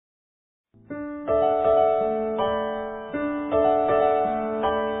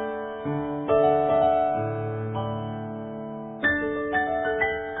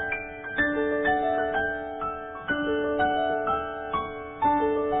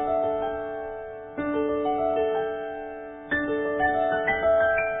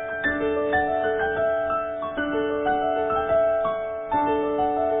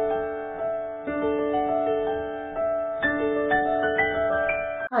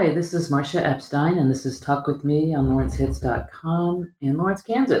Hi, this is Marcia Epstein, and this is Talk With Me on lawrencehits.com in Lawrence,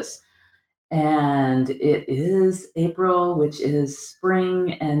 Kansas. And it is April, which is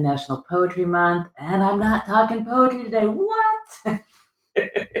spring and National Poetry Month, and I'm not talking poetry today. What?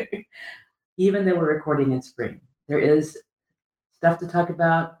 Even though we're recording in spring, there is stuff to talk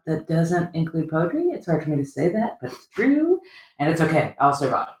about that doesn't include poetry. It's hard for me to say that, but it's true, and it's okay. I'll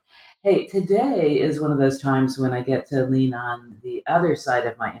survive. Hey, today is one of those times when I get to lean on the other side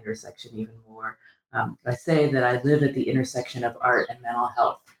of my intersection even more. I say that I live at the intersection of art and mental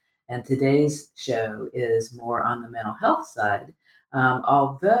health, and today's show is more on the mental health side.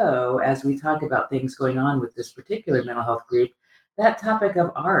 Although, as we talk about things going on with this particular mental health group, that topic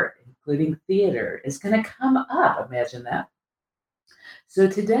of art, including theater, is going to come up. Imagine that. So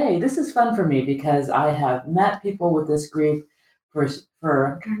today, this is fun for me because I have met people with this group for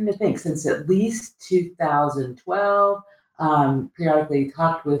I'm trying to think, since at least 2012. Periodically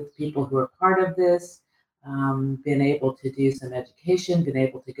talked with people who are part of this, been able to do some education, been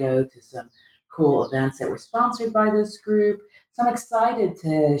able to go to some cool events that were sponsored by this group. So I'm excited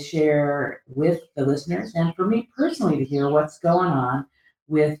to share with the listeners and for me personally to hear what's going on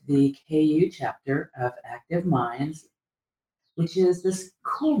with the KU chapter of Active Minds, which is this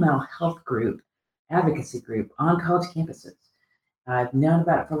cool mental health group, advocacy group on college campuses. I've known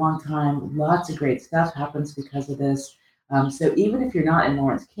about it for a long time. Lots of great stuff happens because of this. So even if you're not in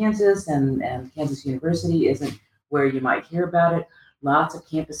Lawrence, Kansas, and Kansas University isn't where you might hear about it, lots of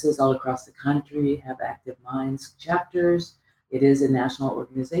campuses all across the country have Active Minds chapters. It is a national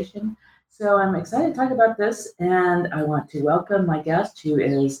organization. So I'm excited to talk about this, and I want to welcome my guest, who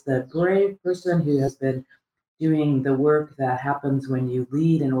is the brave person who has been doing the work that happens when you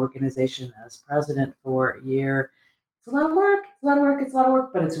lead an organization as president for a year. It's a lot of work. It's a lot of work. It's a lot of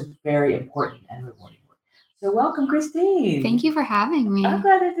work, but it's very important and rewarding work. So welcome, Christine. Thank you for having me. I'm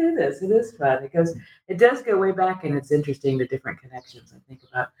glad to do this. It is fun because it does go way back, and it's interesting the different connections. I think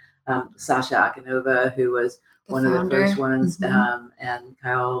about Sasha Akinova, who was one of the first ones, and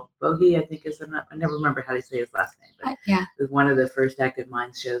Kyle Bogie, I think I never remember how to say his last name, but yeah, it was one of the first Active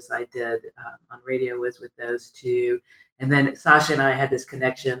Minds shows I did on radio was with those two. And then Sasha and I had this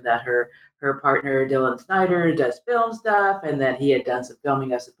connection that her partner, Dylan Snyder, does film stuff. And then he had done some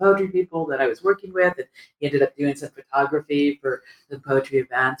filming of some poetry people that I was working with. And he ended up doing some photography for the poetry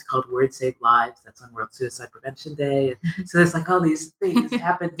event called Words Save Lives. That's on World Suicide Prevention Day. And so it's like all these things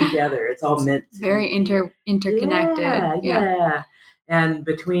happen together. It's all meant to very interconnected. Yeah. And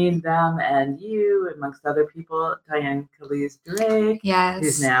between them and you, amongst other people, Diane Calise Drake,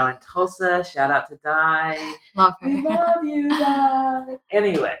 who's now in Tulsa. Shout out to Di. Love her. We love you, Di.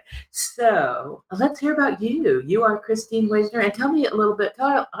 Anyway, so let's hear about you. You are Christine Wiesner, and tell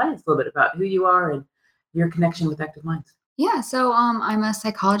our audience a little bit about who you are and your connection with Active Minds. Yeah, so I'm a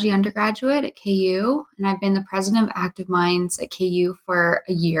psychology undergraduate at KU, and I've been the president of Active Minds at KU for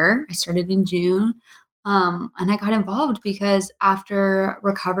a year. I started in June. And I got involved because after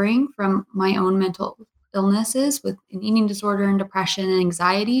recovering from my own mental illnesses with an eating disorder and depression and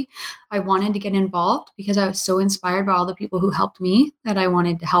anxiety, I wanted to get involved because I was so inspired by all the people who helped me that I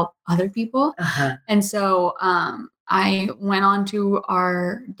wanted to help other people. And so I went on to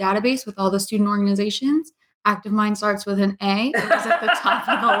our database with all the student organizations. Active Mind starts with an A. It was at the top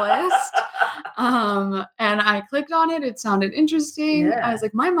of the list. And I clicked on it. It sounded interesting. Yeah. I was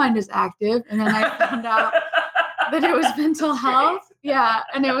like, my mind is active. And then I found out that it was mental health. Yeah.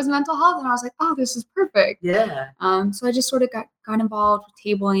 And it was mental health. And I was like, oh, this is perfect. Yeah. So I just sort of got involved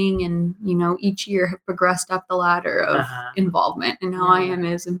with tabling and, each year have progressed up the ladder of involvement. And now I am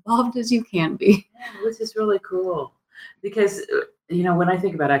as involved as you can be. Yeah, which is really cool. Because, when I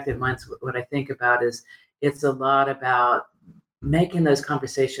think about Active Minds, what I think about is it's a lot about making those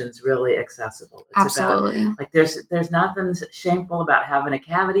conversations really accessible. It's Absolutely. About, like there's nothing shameful about having a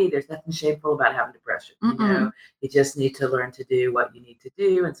cavity. There's nothing shameful about having depression. You just need to learn to do what you need to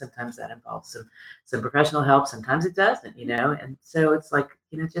do, and sometimes that involves some professional help. Sometimes it doesn't. And so it's like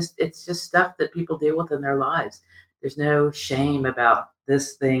it's just stuff that people deal with in their lives. There's no shame about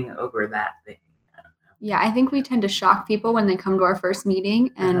this thing over that thing. Yeah, I think we tend to shock people when they come to our first meeting,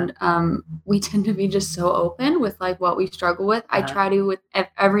 and we tend to be just so open with like what we struggle with. I try to, with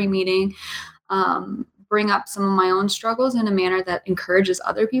every meeting, bring up some of my own struggles in a manner that encourages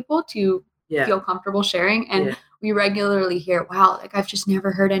other people to feel comfortable sharing. And we regularly hear, wow, like I've just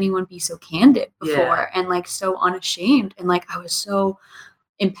never heard anyone be so candid before and like so unashamed. And like I was so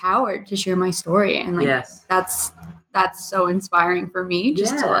empowered to share my story. And like that's so inspiring for me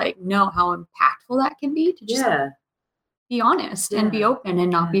just to like know how impactful that can be to just be honest and be open and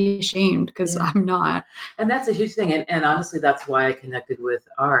not be ashamed, because I'm not. And that's a huge thing. And honestly, that's why I connected with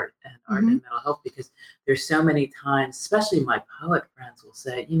art and mental health, because there's so many times, especially my poet friends will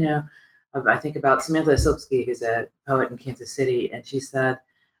say, I think about Samantha Silksky, who's a poet in Kansas City, and she said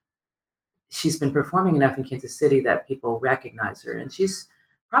she's been performing enough in Kansas City that people recognize her. And she's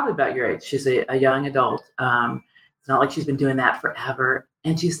probably about your age. She's a young adult. It's not like she's been doing that forever.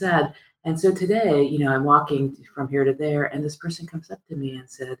 And she said, and so today, I'm walking from here to there, and this person comes up to me and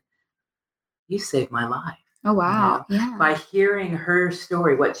said, "You saved my life." Oh, wow. Yeah. By hearing her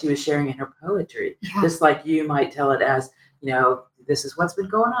story, what she was sharing in her poetry, just like you might tell it as, this is what's been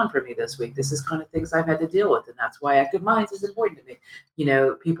going on for me this week. This is kind of things I've had to deal with. And that's why Active Minds is important to me.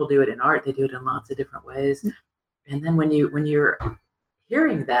 People do it in art. They do it in lots of different ways. And then when you're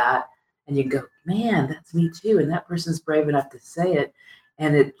hearing that and you go, man, that's me too. And that person's brave enough to say it.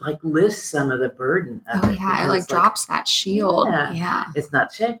 And it like lifts some of the burden of it. Yeah. It like drops that shield. Yeah. It's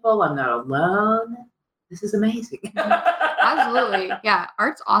not shameful. I'm not alone. This is amazing. Absolutely. Yeah.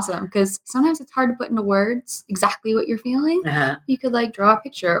 Art's awesome because sometimes it's hard to put into words exactly what you're feeling. You could like draw a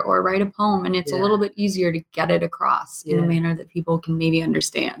picture or write a poem, and it's a little bit easier to get it across in a manner that people can maybe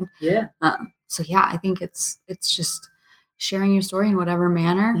understand. Yeah. So yeah, I think it's just sharing your story in whatever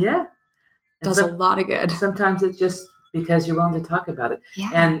manner. Yeah. Does a lot of good. Sometimes it's just because you're willing to talk about it.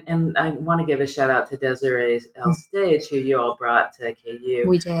 Yeah. And I want to give a shout out to Desiree L. Stage, who you all brought to KU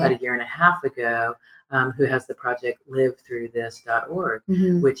about a year and a half ago, who has the project livethroughthis.org,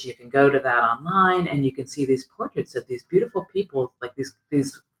 which you can go to that online and you can see these portraits of these beautiful people, like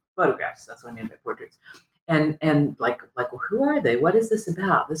these photographs. That's what I mean by portraits. And like, well, who are they? What is this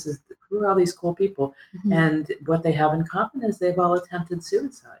about? Who are all these cool people? And what they have in common is they've all attempted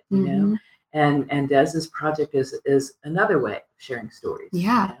suicide, And Des's project is another way of sharing stories.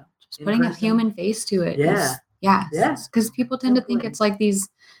 Yeah. Just putting a human face to it. Yeah. Because people tend to think it's like these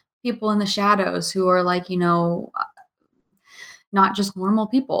people in the shadows who are like, not just normal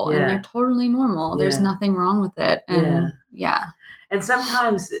people. And they're totally normal. There's nothing wrong with it. And And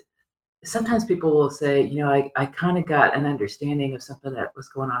sometimes people will say, I kind of got an understanding of something that was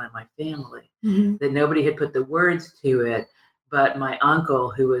going on in my family, that nobody had put the words to it. But my uncle,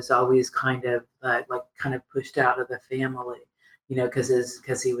 who was always kind of pushed out of the family,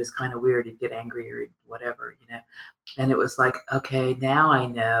 because he was kind of weird, he'd get angry or whatever, And it was like, okay, now I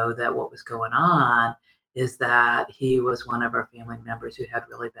know that what was going on is that he was one of our family members who had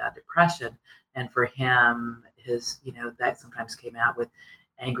really bad depression. And for him, that sometimes came out with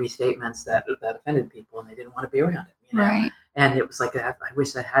angry statements that offended people, and they didn't want to be around him, Right. And it was like, I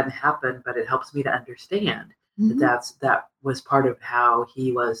wish that hadn't happened, but it helps me to understand that was part of how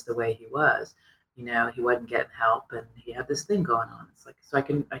he was the way he was. He wasn't getting help, and he had this thing going on. It's like, so I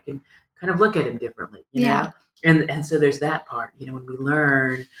can kind of look at him differently, know? And so there's that part, when we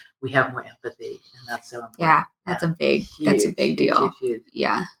learn, we have more empathy, and that's so important. Yeah, that's a big deal. Huge.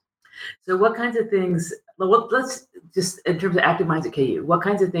 Yeah. So what kinds of things, well, let's just, in terms of Active Minds at KU, what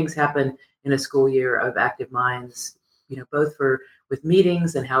kinds of things happen in a school year of Active Minds, both with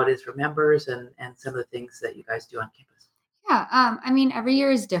meetings and how it is for members and some of the things that you guys do on campus? Yeah. Every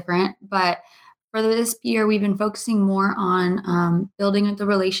year is different, but for this year, we've been focusing more on building the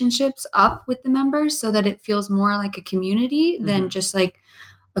relationships up with the members so that it feels more like a community than just like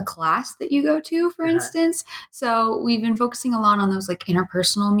a class that you go to, for instance. So we've been focusing a lot on those like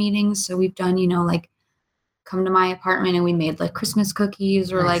interpersonal meetings. So we've done, like come to my apartment and we made like Christmas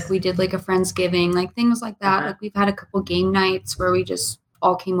cookies, or like we did like a Friendsgiving, like things like that. Like we've had a couple game nights where we just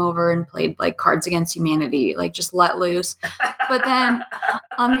all came over and played like Cards Against Humanity, like just let loose. But then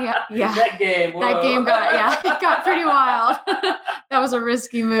that game it got pretty wild. That was a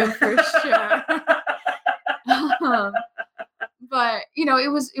risky move for sure. But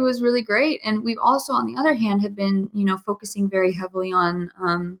it was really great. And we've also, on the other hand, have been focusing very heavily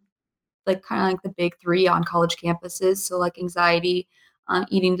on like kind of like the big three on college campuses, so like anxiety,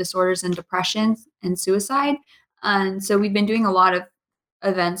 eating disorders, and depression and suicide. And so we've been doing a lot of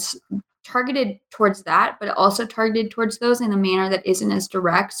events targeted towards that, but also targeted towards those in a manner that isn't as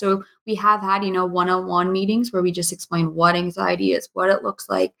direct. So we have had, one-on-one meetings where we just explain what anxiety is, what it looks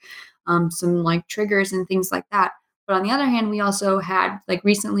like, some like triggers and things like that. But on the other hand, we also had, like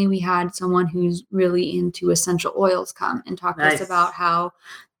recently we had someone who's really into essential oils come and talk to us about how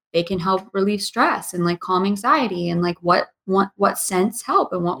they can help relieve stress and like calm anxiety, and like what scents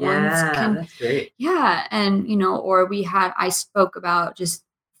help and what ones can. That's great. Yeah. And, or I spoke about just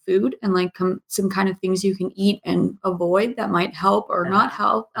food and like some kind of things you can eat and avoid that might help or not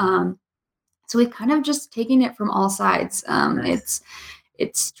help. So we've kind of just taken it from all sides.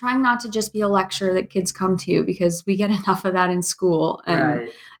 it's trying not to just be a lecture that kids come to, because we get enough of that in school, Right.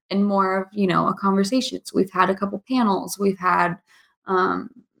 and more of, a conversation. So we've had a couple panels, we've had um,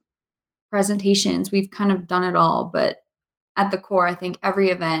 presentations, we've kind of done it all. But at the core, I think every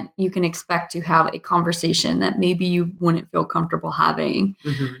event you can expect to have a conversation that maybe you wouldn't feel comfortable having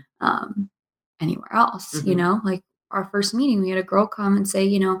Mhm. um, anywhere else. Mhm. Like our first meeting, we had a girl come and say,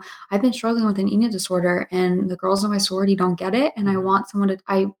 I've been struggling with an eating disorder, and the girls in my sorority don't get it. And Mhm.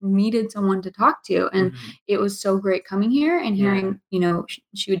 I needed someone to talk to. And Mhm. it was so great coming here and Yeah. hearing,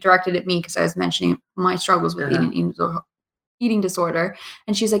 she directed at me because I was mentioning my struggles with Uh-huh. eating disorder.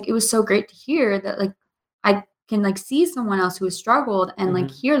 And she's like, it was so great to hear that, like, I can like see someone else who has struggled and like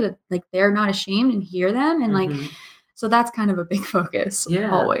Mhm. hear that like they're not ashamed, and hear them, and like, Mhm. so that's kind of a big focus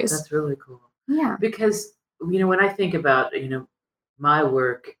Yeah, always. that's really cool. Yeah. Because, when I think about, my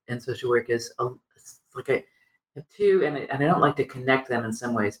work in social work is it's like I have two, and I don't like to connect them in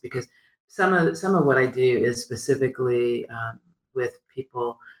some ways because some of what I do is specifically with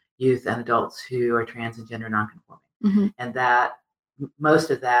people, youth and adults who are trans and gender nonconforming, Hmm. and that most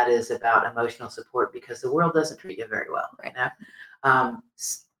of that is about emotional support because the world doesn't treat you very well, Right.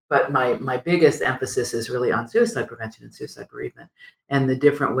 but my biggest emphasis is really on suicide prevention and suicide bereavement and the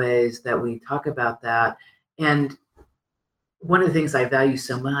different ways that we talk about that. And one of the things I value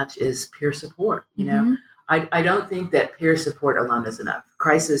so much is peer support. Hmm. I don't think that peer support alone is enough.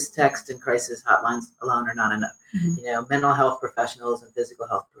 Crisis text and crisis hotlines alone are not enough. Hmm. Mental health professionals and physical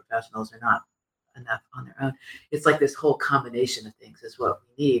health professionals are not enough on their own. It's like this whole combination of things is what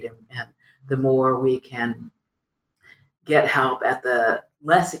we need. And the more we can get help at the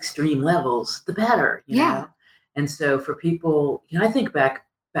less extreme levels, the better, Yeah. And so for people, I think back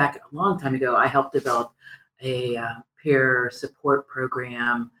a long time ago, I helped develop a peer support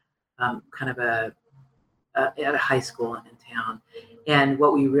program, kind of at a high school in town. And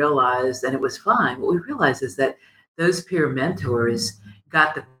what we realized, and it was fine, what we realized is that those peer mentors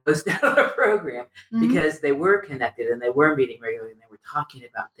got the most out of the program because they were connected and they were meeting regularly and they were talking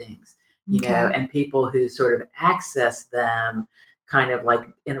about things, Okay. and people who sort of access them kind of like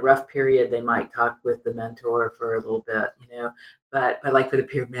in a rough period, they might talk with the mentor for a little bit, but like for the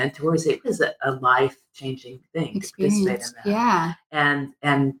peer mentors, it was a life changing thing to participate in Experience. that. Yeah.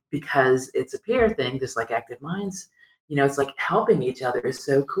 And because it's a peer thing, just like Active Minds, it's like helping each other is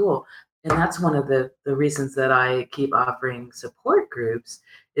so cool. And that's one of the reasons that I keep offering support groups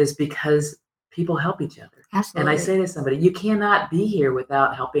is because people help each other. And I Absolutely. say to somebody, you cannot be here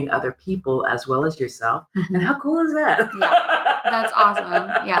without helping other people as well as yourself. And Mhm. how cool is that? That's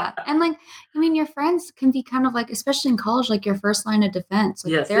awesome. Yeah. And like, I mean, your friends can be kind of like, especially in college, like your first line of defense.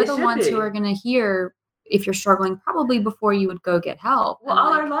 Like Yes, they're they the should ones who be. are going to hear if you're struggling probably before you would go get help. Well, And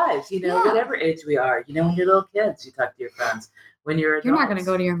all like, our lives, yeah, whatever age we are, when you're little kids, you talk to your friends. When you're you're not going to adults,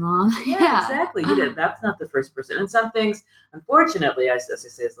 go to your mom. yeah, exactly. That's not the first person. And some things, unfortunately, as I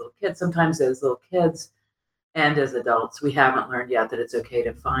say, as little kids, sometimes as little kids and as adults, we haven't learned yet that it's okay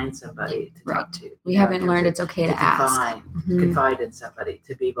to find somebody to Right. talk to. We in haven't terms learned of it's okay to to ask. confide in somebody,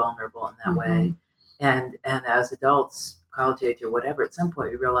 to be vulnerable in that way. And as adults, college age or whatever, at some point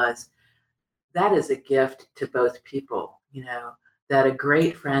we realize that is a gift to both people. That a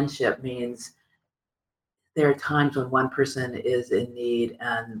great friendship means there are times when one person is in need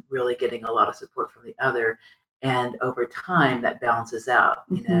and really getting a lot of support from the other. And over time, that balances out.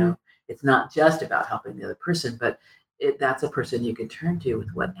 It's not just about helping the other person, but that's a person you can turn to with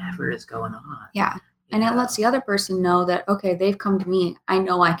whatever is going on. Yeah. And it lets the other person know that, okay, they've come to me. I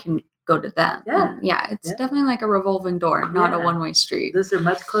know I can go to them. Yeah. And yeah, it's definitely like a revolving door, not a one-way street. Those are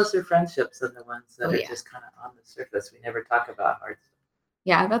much closer friendships than the ones that are yeah. just kind of on the surface. We never talk about hard stuff.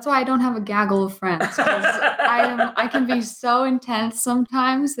 Yeah, that's why I don't have a gaggle of friends, because I can be so intense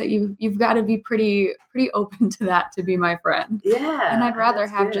sometimes that you've got to be pretty open to that to be my friend. Yeah. And I'd rather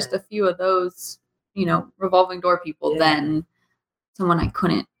that's have good. just a few of those, revolving door people than someone I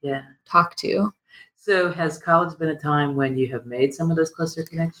couldn't talk to. So has college been a time when you have made some of those closer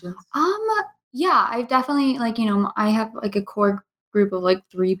connections? Yeah, I've definitely I have like a core group of like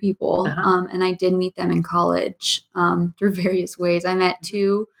 3 people. And I did meet them in college through various ways. I met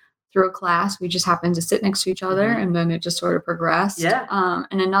 2 through a class. We just happened to sit next to each other, and then it just sort of progressed. Yeah.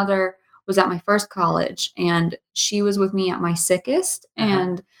 And another was at my first college, and she was with me at my sickest,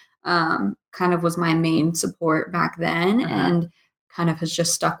 and kind of was my main support back then, and kind of has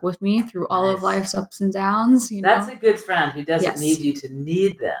just stuck with me through all of life's ups and downs. That's a good friend who doesn't Yes. need you to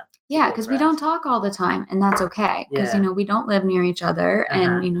need them. Yeah, because we don't talk all the time, and that's okay. Because we don't live near each other,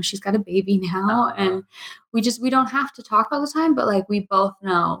 and she's got a baby now, and we don't have to talk all the time. But like we both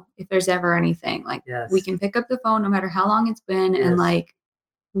know if there's ever anything, like we can pick up the phone no matter how long it's been, and like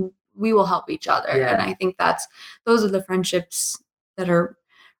we will help each other. Yeah. And I think those are the friendships that are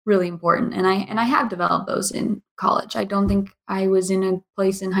really important. And I have developed those in college. I don't think I was in a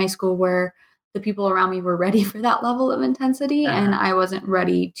place in high school where the people around me were ready for that level of intensity, and I wasn't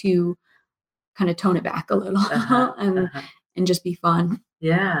ready to kind of tone it back a little and just be fun.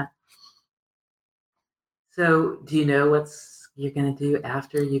 Yeah. So, do you know what's you're going to do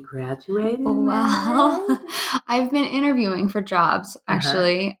after you graduate? Well, I've been interviewing for jobs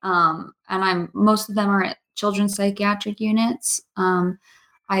actually, and most of them are at children's psychiatric units.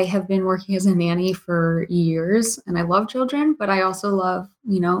 I have been working as a nanny for years, and I love children, but I also love,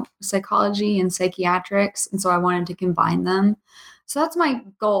 psychology and psychiatrics, and so I wanted to combine them. So that's my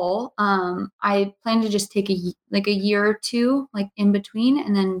goal. I plan to just take a year or two, like in between,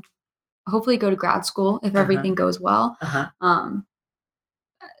 and then hopefully go to grad school if everything goes well.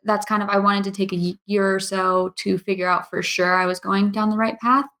 That's kind of, I wanted to take a year or so to figure out for sure I was going down the right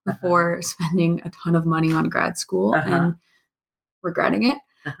path before spending a ton of money on grad school and regretting it.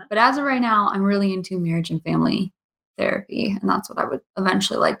 But as of right now, I'm really into marriage and family therapy, and that's what I would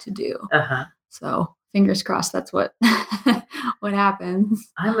eventually like to do. So fingers crossed that's what what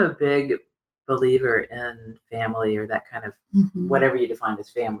happens. I'm a big believer in family, or that kind of whatever you define as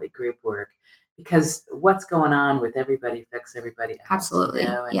family group work, because what's going on with everybody affects everybody else. Absolutely.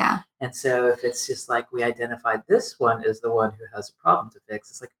 And so if it's just like we identified this one is the one who has a problem to fix,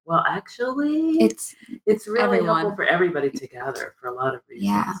 it's like, well, actually it's really helpful for everybody together for a lot of reasons.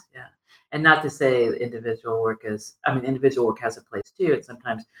 Yeah. And not to say individual work has a place too, and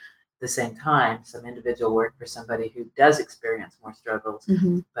sometimes at the same time some individual work for somebody who does experience more struggles,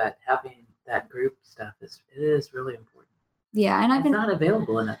 but having that group stuff is really important. Yeah, and it's not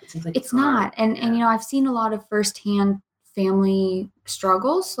available enough. It seems like it's not. And I've seen a lot of firsthand family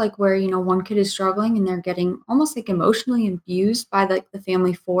struggles, like where one kid is struggling and they're getting almost like emotionally abused by the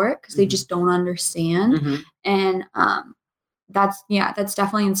family for it because they just don't understand. And that's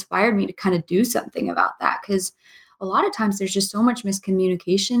definitely inspired me to kind of do something about that, because a lot of times there's just so much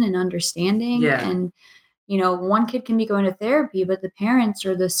miscommunication and understanding. And one kid can be going to therapy, but the parents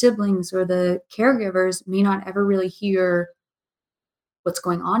or the siblings or the caregivers may not ever really hear what's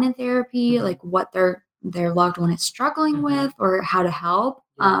going on in therapy, like what their loved one is struggling with or how to help.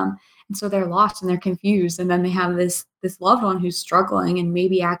 And so they're lost and they're confused. And then they have this loved one who's struggling and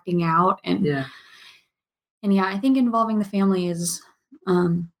maybe acting out. And I think involving the family is,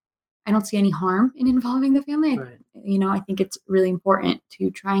 I don't see any harm in involving the family. I think it's really important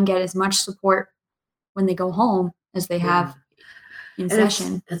to try and get as much support when they go home as they have in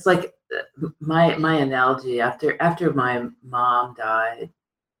session. It's like my analogy after my mom died,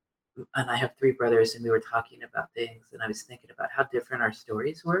 and I have 3 brothers, and we were talking about things, and I was thinking about how different our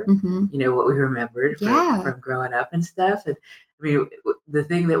stories were, what we remembered from growing up and stuff. And I mean, the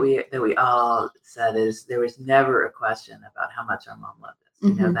thing that we all said is there was never a question about how much our mom loved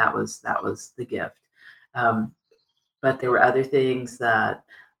us. That was the gift. But there were other things that,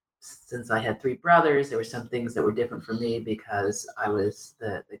 since I had 3 brothers, there were some things that were different for me because I was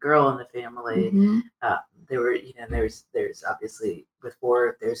the girl in the family. There were, there's obviously with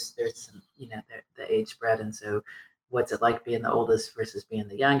 4, there's some, the age spread. And so what's it like being the oldest versus being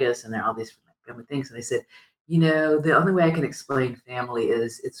the youngest? And there are all these family things. And they said, the only way I can explain family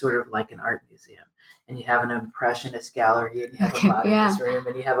is it's sort of like an art museum. And you have an impressionist gallery, and you have a modernist room,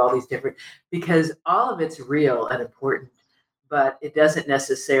 and you have all these different, because all of it's real and important, but it doesn't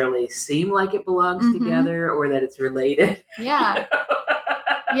necessarily seem like it belongs together or that it's related. And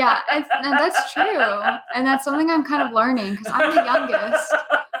that's true. And that's something I'm kind of learning because I'm the youngest.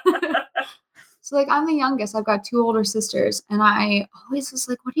 So I'm the youngest. I've got 2 older sisters, and I always was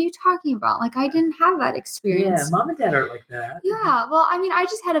like, what are you talking about? Like, I didn't have that experience. Yeah, mom and dad are like that. Yeah, well, I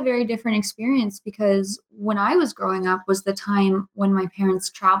just had a very different experience because when I was growing up was the time when my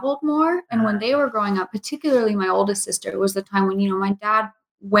parents traveled more. And when they were growing up, particularly my oldest sister, was the time when, my dad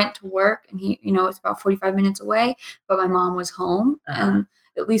went to work and he, it's about 45 minutes away, but my mom was home. And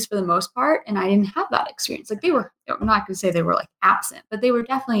at least for the most part. And I didn't have that experience. Like I'm not going to say they were like absent, but they were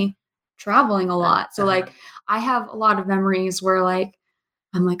definitely traveling a lot. So I have a lot of memories where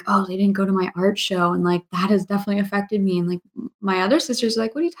I'm like, oh, they didn't go to my art show. And that has definitely affected me. And my other sisters are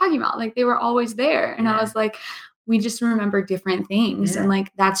like, what are you talking about? They were always there. And I was like, we just remember different things. And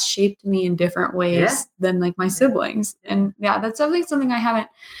that's shaped me in different ways than my siblings. And that's definitely something I haven't,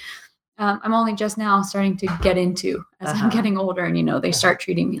 I'm only just now starting to get into as I'm getting older. And, they start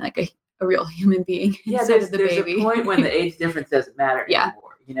treating me like a real human being. Yeah, there's a point when the age difference doesn't matter anymore.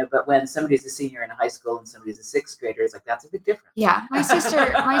 but when somebody's a senior in high school and somebody's a sixth grader, it's like, that's a big difference. Yeah.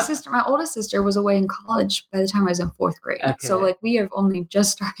 My oldest sister was away in college by the time I was in fourth grade. Okay. So like we have only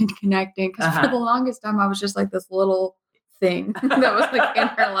just started connecting because for the longest time I was just like this little thing that was like in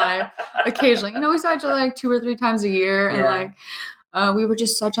her life occasionally. We saw each other like 2 or 3 times a year. And like we were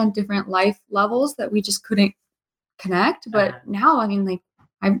just such on different life levels that we just couldn't connect. But now, I mean, like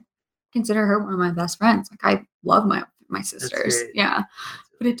I consider her one of my best friends. Like I love my sisters. Yeah.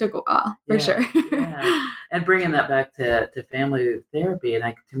 But it took a while for sure. Yeah. And bringing that back to family therapy,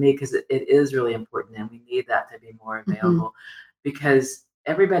 and to me, because it is really important, and we need that to be more available, because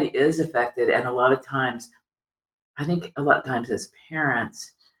everybody is affected, and a lot of times as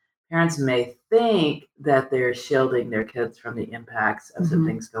parents may think that they're shielding their kids from the impacts of some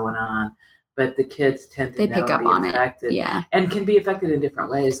things going on, but the kids tend to pick up on affected, it, and can be affected in different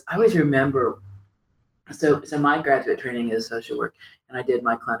ways. I always remember. So my graduate training is social work, and I did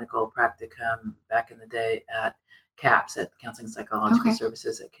my clinical practicum back in the day at CAPS, at Counseling Psychological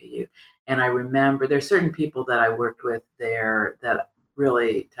Services at KU. And I remember there's certain people that I worked with there that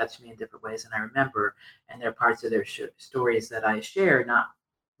really touched me in different ways. And I remember, and there are parts of their stories that I share, not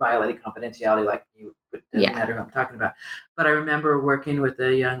violating confidentiality like you, but it doesn't matter who I'm talking about. But I remember working with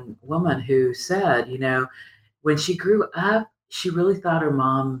a young woman who said, when she grew up, she really thought her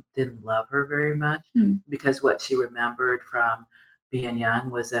mom didn't love her very much because what she remembered from being young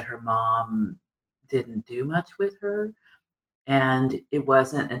was that her mom didn't do much with her. And it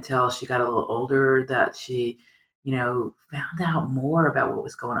wasn't until she got a little older that she, found out more about what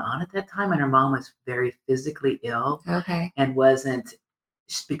was going on at that time. And her mom was very physically ill and wasn't,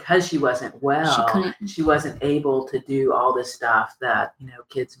 because she wasn't well, she wasn't able to do all this stuff that,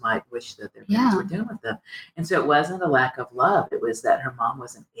 kids might wish that their parents were doing with them. And so it wasn't a lack of love. It was that her mom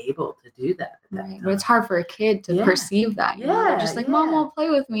wasn't able to do that at that time. But it's hard for a kid to perceive that. They're just like, Mom won't play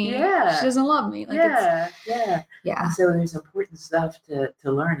with me. She doesn't love me. Like And so there's important stuff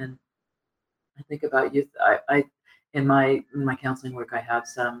to learn. And I think about youth. I in my counseling work, I have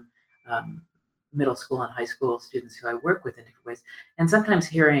some middle school and high school students who I work with in different ways, and sometimes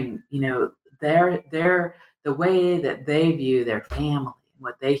hearing, their the way that they view their family,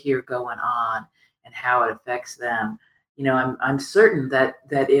 what they hear going on, and how it affects them. I'm certain that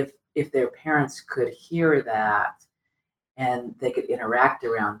if their parents could hear that and they could interact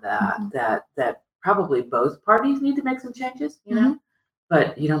around that, that probably both parties need to make some changes.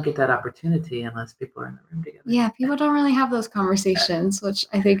 But you don't get that opportunity unless people are in the room together. Yeah, people don't really have those conversations, which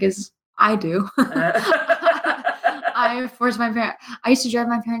I think is. I do. I forced my parents. I used to drive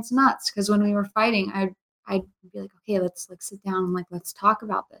my parents nuts because when we were fighting, I'd be like, okay, let's sit down and let's talk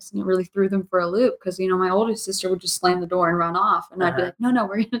about this. And it really threw them for a loop because, my oldest sister would just slam the door and run off. And I'd be like, no,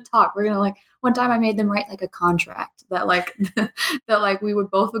 we're going to talk. We're going to one time I made them write a contract that that we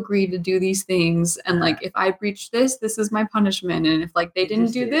would both agree to do these things. And if I breached this is my punishment. And if they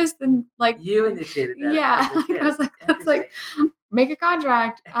didn't do this, then you initiated that. Yeah. I was like, that's make a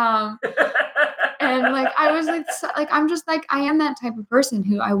contract. And I was I'm just I am that type of person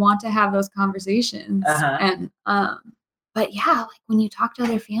who I want to have those conversations. And but yeah, when you talk to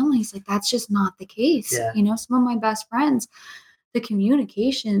other families, that's just not the case. Some of my best friends, the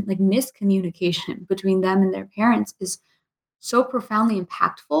communication, miscommunication between them and their parents is so profoundly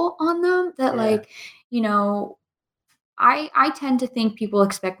impactful on them that I tend to think people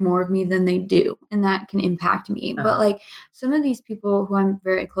expect more of me than they do, and that can impact me. But some of these people who I'm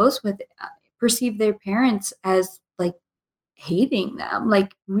very close with perceive their parents as hating them,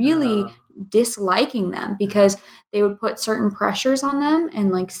 really disliking them because they would put certain pressures on them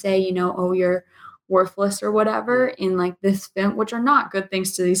and say, oh, you're worthless or whatever in this film, which are not good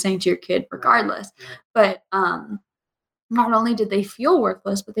things to be saying to your kid regardless. But not only did they feel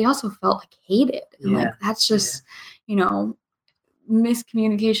worthless, but they also felt hated. And that's just,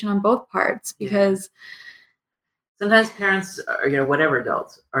 miscommunication on both parts because sometimes parents are, whatever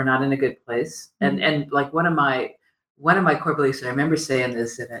adults are not in a good place. And one of my core beliefs, and I remember saying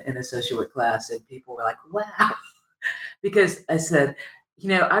this in a social work class, and people were like, wow, because I said,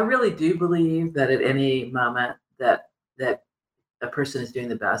 I really do believe that at any moment that a person is doing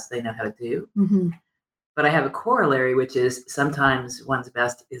the best they know how to do. But I have a corollary, which is sometimes one's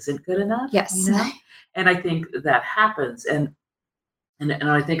best isn't good enough. Yes. And I think that happens. And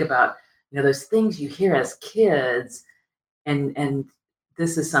I think about, those things you hear as kids, and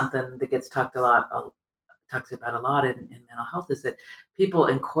this is something that gets talked about a lot in mental health, is that people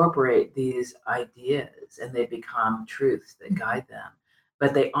incorporate these ideas and they become truths that guide them.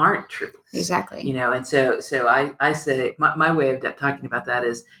 But they aren't truths. Exactly. And so I say my way of talking about that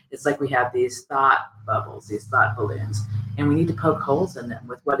is it's like we have these thought bubbles, these thought balloons, and we need to poke holes in them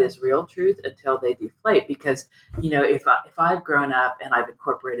with what is real truth until they deflate. Because, if I've grown up and I've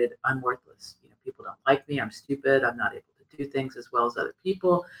incorporated I'm worthless, people don't like me, I'm stupid, I'm not able to do things as well as other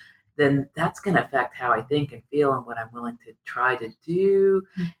people, then that's going to affect how I think and feel and what I'm willing to try to do.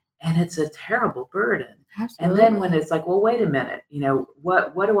 And it's a terrible burden. Absolutely. And then when it's like, well, wait a minute,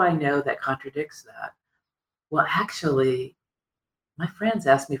 what do I know that contradicts that? Well, actually, my friends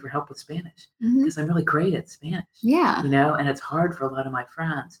ask me for help with Spanish because I'm really great at Spanish. Yeah. And it's hard for a lot of my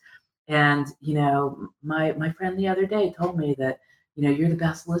friends. And, my friend the other day told me that, you're the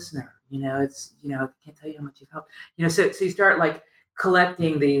best listener. It's, I can't tell you how much you've helped. So you start like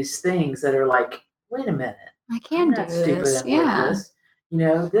collecting these things that are like, wait a minute. I can do this. Yeah.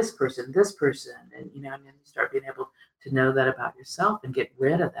 This person, and, and then you start being able to know that about yourself and get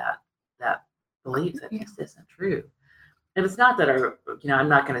rid of that belief that this isn't true. And it's not that I'm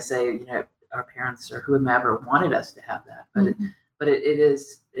not going to say, our parents or whomever wanted us to have that, but it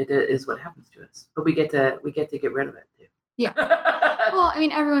is what happens to us. But we get to get rid of it too. Yeah. Well, I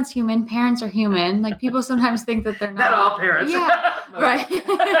mean, everyone's human. Parents are human. Like, people sometimes think that they're not. Not all parents. Yeah. Right.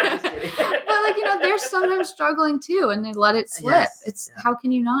 But they're sometimes struggling too, and they let it slip. Yes. It's how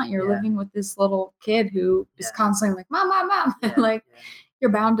can you not? You're living with this little kid who is constantly like, mom, mom, mom.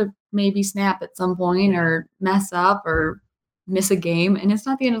 You're bound to maybe snap at some point or mess up or miss a game, and it's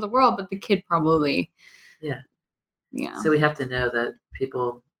not the end of the world, but the kid probably. Yeah. Yeah. So we have to know that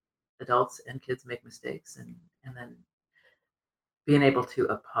adults and kids make mistakes, and then being able to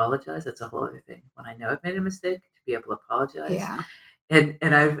apologize, that's a whole other thing. When I know I've made a mistake, to be able to apologize. Yeah. And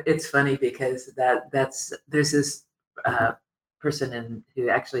it's funny because there's this person who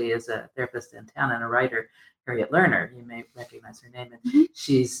actually is a therapist in town and a writer, Harriet Lerner. You may recognize her name. And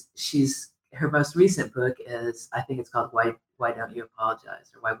she's her most recent book is, I think it's called Why Don't You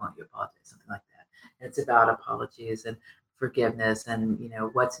Apologize, or Why Won't You Apologize, something like that. And it's about apologies and forgiveness and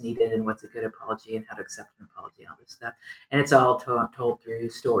what's needed and what's a good apology and how to accept an apology and all this stuff. And it's all told through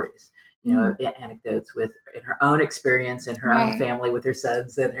stories, anecdotes in her own experience in her own family with her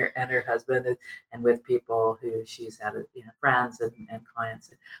sons and her husband and with people who she's had friends and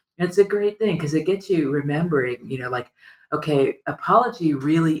clients. And it's a great thing because it gets you remembering, okay, apology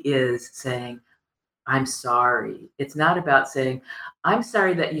really is saying, I'm sorry. It's not about saying, I'm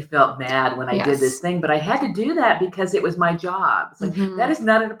sorry that you felt mad when I did this thing, but I had to do that because it was my job. It's like, that is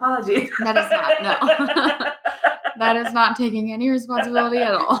not an apology. That is not, no. That is not taking any responsibility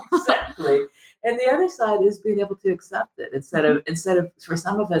at all. Exactly. And the other side is being able to accept it instead of for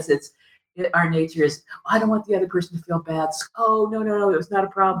some of us, our nature is, I don't want the other person to feel bad. Oh, no, it was not a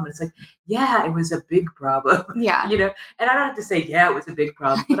problem. It's like, yeah, it was a big problem. Yeah. And I don't have to say, yeah, it was a big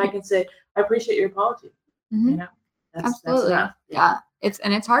problem, but I can say, I appreciate your apology. Absolutely. That's yeah.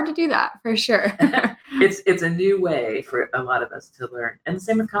 It's hard to do that for sure. It's a new way for a lot of us to learn. And the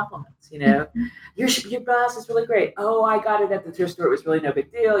same with compliments, your boss is really great. Oh, I got it at the thrift store. It was really no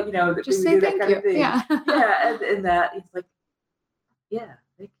big deal. Just say thank you. Of thing. Yeah. Yeah. And that it's like, yeah,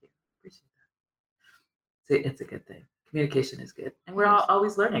 thank you. Appreciate that. It's a good thing. Communication is good. And we're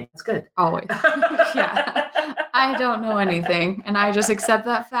always learning. It's good. Always. Yeah. I don't know anything, and I just accept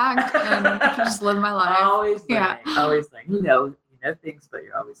that fact and just live my life. Always learning. Always learning. You know things, but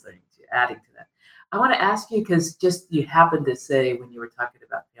you're always learning. Adding to that. I want to ask you, because just you happened to say when you were talking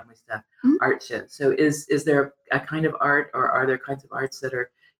about family stuff, art shows. So is there a kind of art, or are there kinds of arts that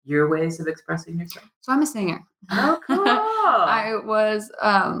are your ways of expressing yourself? So I'm a singer. Oh, cool. I was,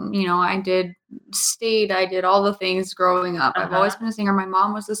 I did stage, I did all the things growing up. I've always been a singer. My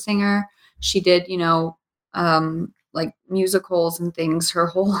mom was a singer. She did, like musicals and things her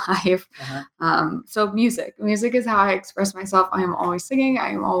whole life. So music is how I express myself. I am always singing. I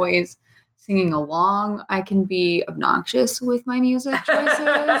am always singing along. I can be obnoxious with my music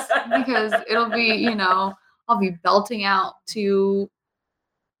choices because it'll be, I'll be belting out to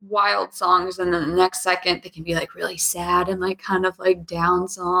wild songs, and then the next second they can be like really sad and like kind of like down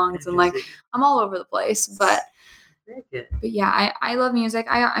songs, and like I'm all over the place. But yeah, I love music.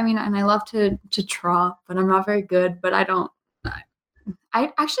 I mean, and I love to draw, but I'm not very good. But I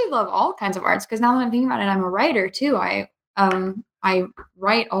actually love all kinds of arts, because now that I'm thinking about it, I'm a writer too. I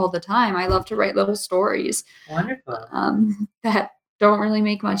write all the time. I love to write little stories. Wonderful. That don't really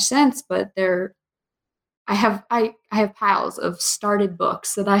make much sense, but I have piles of started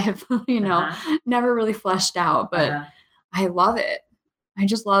books that I have, never really fleshed out, but I love it. I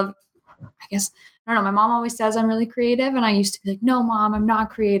just love, I guess, I don't know. My mom always says I'm really creative, and I used to be like, no, Mom, I'm not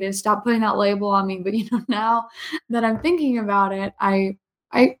creative. Stop putting that label on me. But, now that I'm thinking about it, I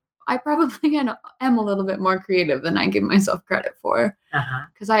probably am a little bit more creative than I give myself credit for.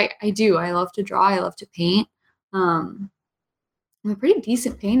 Because I do. I love to draw. I love to paint. I'm a pretty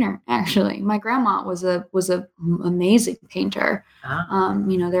decent painter, actually. My grandma was a amazing painter. Ah,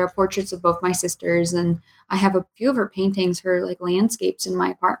 There are portraits of both my sisters, and I have a few of her paintings, her like landscapes in my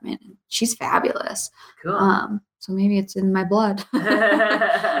apartment. And she's fabulous. cool. So maybe it's in my blood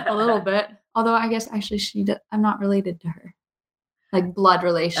a little bit. Although I guess actually I'm not related to her, like blood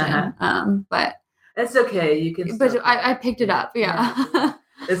relation. But It's okay. You can but still I picked it up. Yeah.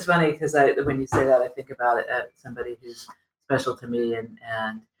 It's funny because when you say that, I think about it at somebody who's special to me,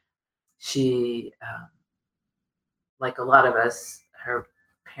 and she, like a lot of us, her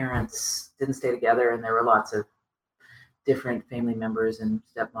parents didn't stay together, and there were lots of different family members and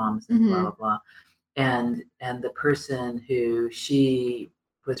stepmoms and blah blah blah. And the person who she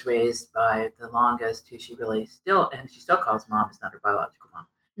was raised by the longest, who she really still and she still calls mom, is not her biological mom.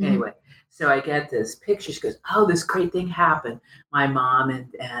 Anyway, so I get this picture. She goes, "Oh, this great thing happened. My mom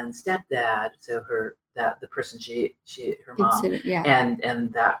and stepdad." So the person her mom Yeah.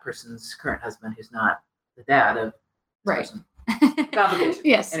 and that person's current husband, who's not the dad of this Right. person. Complications.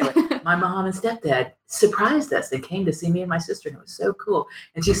 Yes. Anyway, my mom and stepdad surprised us and came to see me and my sister, and it was so cool.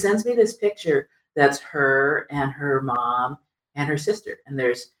 And she sends me this picture that's her and her mom and her sister. And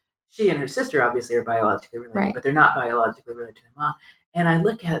she and her sister obviously are biologically related, Right. but they're not biologically related to the mom. And I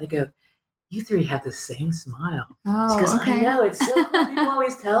look at it and go, "You three have the same smile." Oh, Because okay. I know it's so cool. People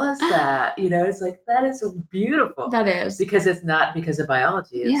always tell us that. It's like, that is so beautiful. That is. Because it's not because of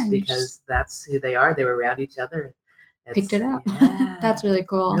biology. It's because that's who they are. They were around each other. Picked it up. Yeah, That's really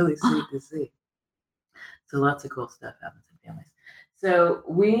cool. really sweet to see. So lots of cool stuff happens in families. So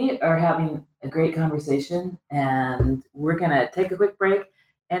we are having a great conversation, and we're going to take a quick break.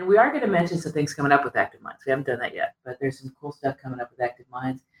 And we are going to mention some things coming up with Active Minds. We haven't done that yet, but there's some cool stuff coming up with Active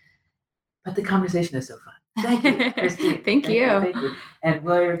Minds. But the conversation is so fun. Thank you, Christine. Thank you. Thank you. And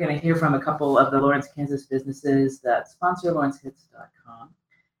we're going to hear from a couple of the Lawrence, Kansas businesses that sponsor LawrenceHits.com.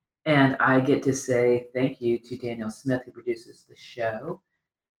 And I get to say thank you to Daniel Smith, who produces the show,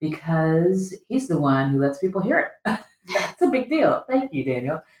 because he's the one who lets people hear it. That's a big deal. Thank you,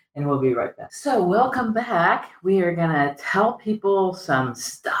 Daniel. And we'll be right back. So welcome back. We are going to tell people some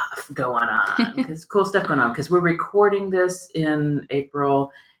stuff going on, because cool stuff going on, because we're recording this in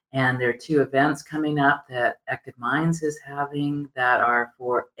April. And there are 2 events coming up that Active Minds is having that are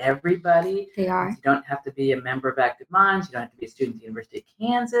for everybody. They are. You don't have to be a member of Active Minds. You don't have to be a student at the University of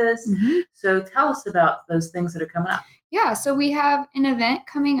Kansas. So tell us about those things that are coming up. Yeah, so we have an event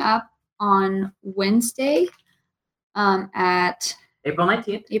coming up on Wednesday at April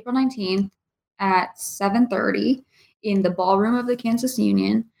 19th at 7:30 in the ballroom of the Kansas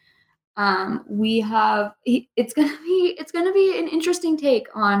Union. It's gonna be an interesting take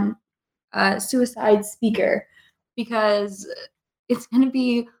on suicide speaker, because it's gonna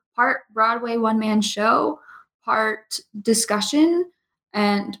be part Broadway one-man show, part discussion,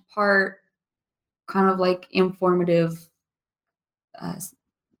 and part kind of like informative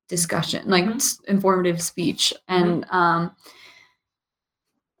discussion, like informative speech. And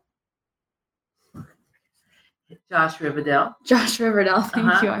Josh Riverdale,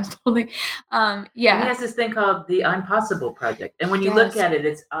 thank you. I was totally, And he has this thing called the I'm Possible Project. And when you look at it,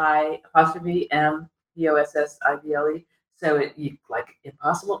 it's I''MPOSSIBLE. So you like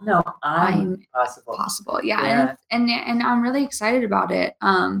impossible? No, I'm possible. Possible, yeah. And I'm really excited about it.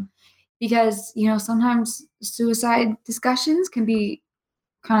 Because sometimes suicide discussions can be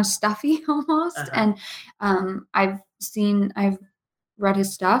kind of stuffy almost. And I've read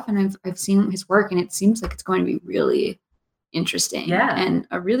his stuff, and I've seen his work, and it seems like it's going to be really interesting. And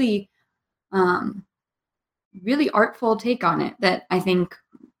a really really artful take on it that I think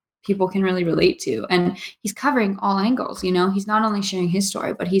people can really relate to. And he's covering all angles. He's not only sharing his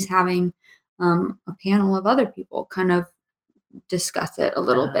story, but he's having a panel of other people kind of discuss it a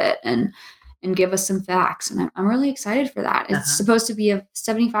little bit and give us some facts. And I'm really excited for that. It's supposed to be a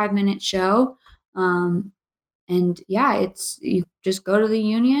 75-minute show. And yeah, you just go to the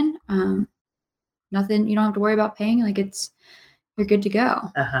Union. Nothing, you don't have to worry about paying. Like you're good to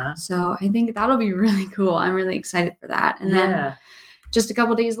go. So I think that'll be really cool. I'm really excited for that. And then just a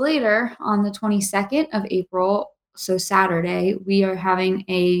couple days later, on the 22nd of April, so Saturday, we are having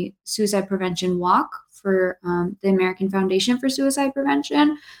a suicide prevention walk for the American Foundation for Suicide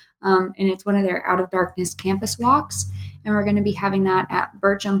Prevention. And it's one of their Out of Darkness campus walks. And we're going to be having that at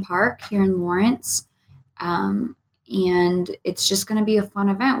Bircham Park here in Lawrence. And it's just going to be a fun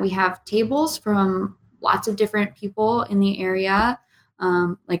event. We have tables from lots of different people in the area,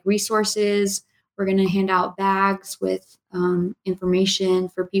 like resources. We're going to hand out bags with information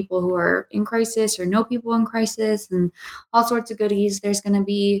for people who are in crisis or know people in crisis, and all sorts of goodies. There's going to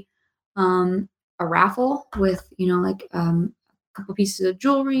be a raffle with, couple pieces of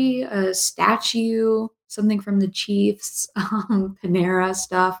jewelry, a statue, something from the Chiefs, Panera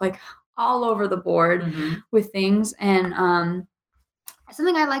stuff, like all over the board with things. And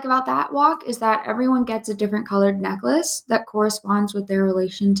something I like about that walk is that everyone gets a different colored necklace that corresponds with their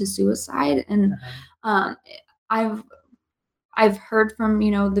relation to suicide. And um, I've I've heard from,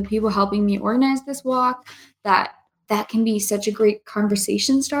 the people helping me organize this walk that can be such a great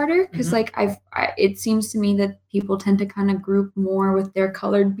conversation starter because like it seems to me that people tend to kind of group more with their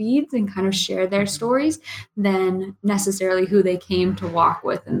colored beads and kind of share their stories than necessarily who they came to walk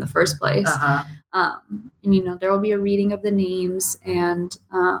with in the first place. And there will be a reading of the names, and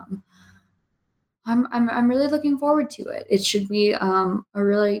I'm really looking forward to it. It should be a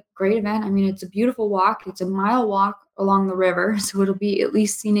really great event. I mean, it's a beautiful walk. It's a mile walk along the river, so it'll be at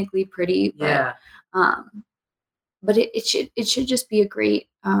least scenically pretty. But, but it should just be a great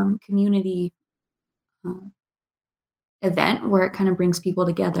community event where it kind of brings people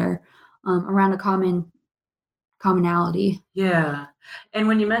together around a commonality. Yeah, and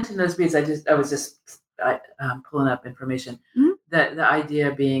when you mentioned those beads, I was just pulling up information. That the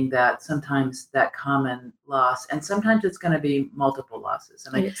idea being that sometimes that common loss, and sometimes it's going to be multiple losses.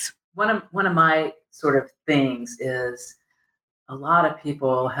 And one of my sort of things is a lot of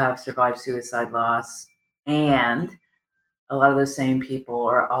people have survived suicide loss, and a lot of those same people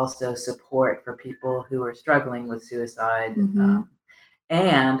are also support for people who are struggling with suicide.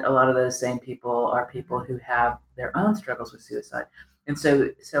 And a lot of those same people are people who have their own struggles with suicide. And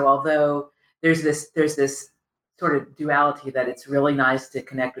so although there's this sort of duality that it's really nice to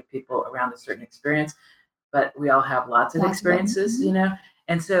connect with people around a certain experience, but we all have lots of experiences,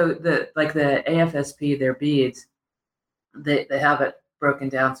 And so the AFSP, their beads, they have it broken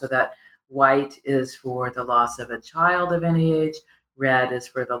down so that white is for the loss of a child of any age, red is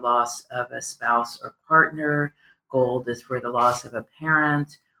for the loss of a spouse or partner, gold is for the loss of a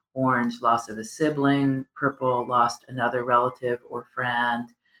parent, orange, loss of a sibling, purple, lost another relative or friend,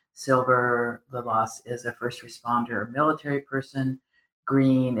 silver, the loss is a first responder or military person,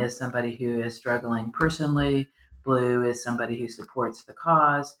 green is somebody who is struggling personally, blue is somebody who supports the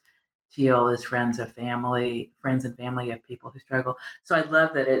cause, teal is friends and family of people who struggle. So I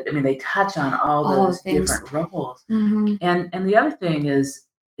love that they touch on all those different roles. And the other thing is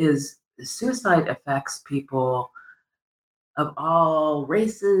suicide affects people of all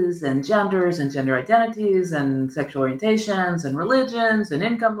races and genders and gender identities and sexual orientations and religions and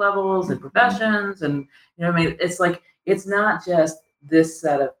income levels and professions. And, it's like, it's not just this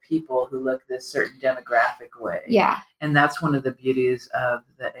set of people who look this certain demographic way. Yeah. And that's one of the beauties of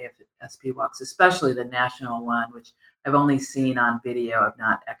the AFSP walks, especially the national one, which I've only seen on video. I've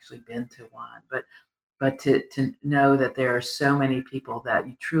not actually been to one, but to know that there are so many people that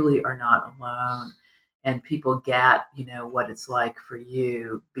you truly are not alone. And people get, what it's like for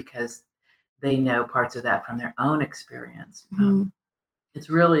you because they know parts of that from their own experience.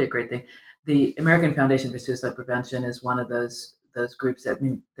 It's really a great thing. The American Foundation for Suicide Prevention is one of those groups that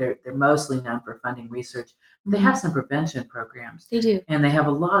they're mostly known for funding research. They have some prevention programs. They do. And they have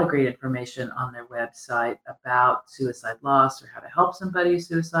a lot of great information on their website about suicide loss or how to help somebody who's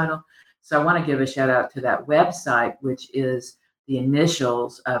suicidal. So I want to give a shout out to that website, which is the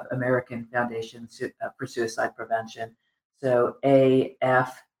initials of American Foundation for Suicide Prevention. So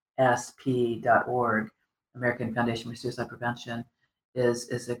AFSP.org, American Foundation for Suicide Prevention,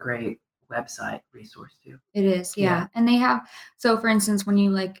 is a great website resource too. It is, yeah. And they have, so for instance, when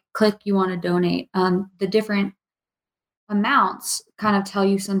you click you want to donate, the different amounts kind of tell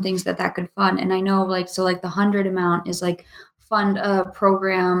you some things that could fund. And I know the 100 amount is fund a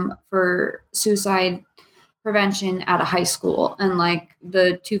program for suicide prevention at a high school, and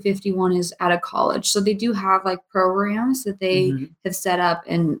the 251 is at a college. So they do have programs that they have set up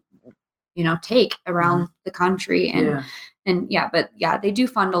and take around the country, and they do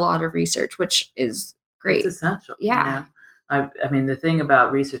fund a lot of research, which is great. It's essential. Yeah. The thing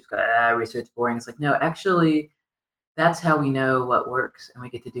about research boring. It's no, actually that's how we know what works, and we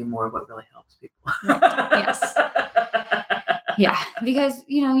get to do more of what really helps people. Yes. Yeah, because,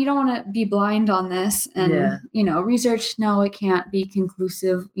 you don't want to be blind on this, and, research, no, it can't be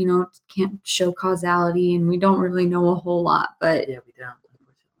conclusive, it can't show causality, and we don't really know a whole lot, but yeah, we don't,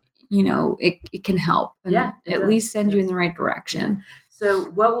 unfortunately. It can help, and at least send you in the right direction.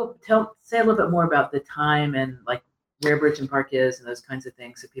 So say a little bit more about the time and where Bridgeton Park is and those kinds of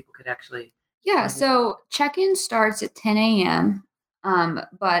things so people could actually. Yeah, so check-in starts at 10 a.m.,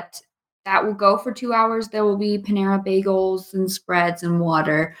 but that will go for 2 hours. There will be Panera bagels and spreads and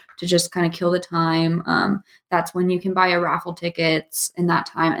water to just kind of kill the time. That's when you can buy your raffle tickets in that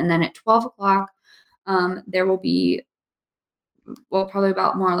time. And then at 12 o'clock, there will be well, probably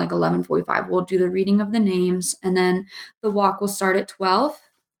about more like 11:45. We'll do the reading of the names, and then the walk will start at 12,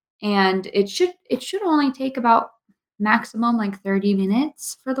 and it should only take about maximum like 30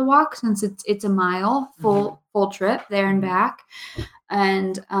 minutes for the walk, since it's a mile full trip there and back.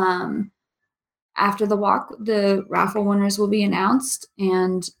 And after the walk, the raffle winners will be announced,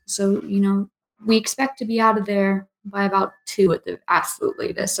 and so we expect to be out of there by about 2 at the absolute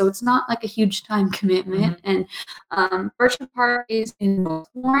latest. So it's not like a huge time commitment. And Birchwood Park is in North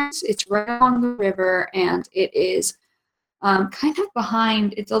Lawrence. It's right along the river, and it is kind of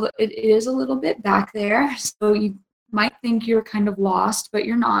behind. It is a little bit back there, so you might think you're kind of lost, but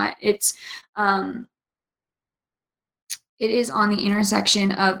you're not. It is on the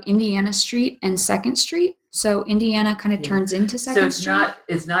intersection of Indiana Street and 2nd Street. So Indiana kind of turns into 2nd Street. So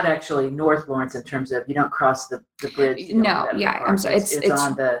it's not actually North Lawrence in terms of you don't cross the bridge. No, yeah, I'm sorry. It's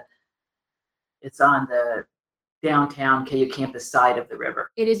on the downtown KU campus side of the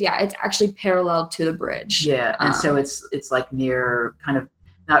river. It is, yeah. It's actually parallel to the bridge. Yeah, and so it's like near kind of,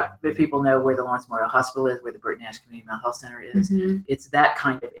 not if people know where the Lawrence Memorial Hospital is, where the Burton Nash Community Mental Health Center is. It's that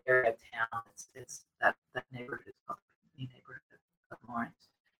kind of area of town. It's that neighborhood is called the neighborhood of Lawrence.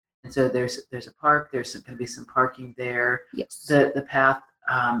 And so there's a park. There's going to be some parking there. Yes. The path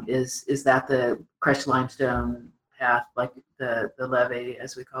is that the crushed limestone path, like the levee,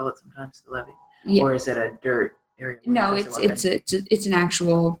 as we call it sometimes, the levee, or is it a dirt area? No, it's an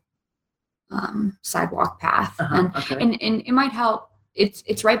actual sidewalk path, and it might help.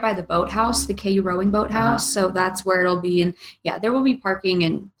 It's right by the boathouse, the KU rowing boathouse, so that's where it'll be. And yeah, there will be parking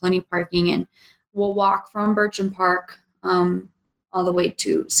and plenty of parking, and we'll walk from Birchwood Park all the way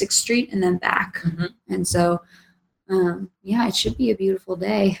to 6th Street and then back. And so, it should be a beautiful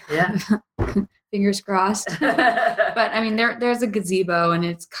day. Yeah. Fingers crossed. But I mean, there's a gazebo and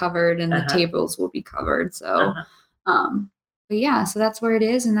it's covered, and the tables will be covered. So, but yeah, so that's where it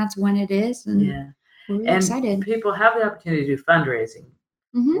is, and that's when it is. And we're really excited. People have the opportunity to do fundraising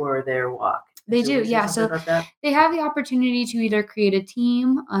for their walk. They do, yeah. So they have the opportunity to either create a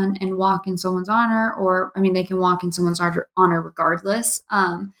team and walk in someone's honor, or, I mean, they can walk in someone's honor regardless,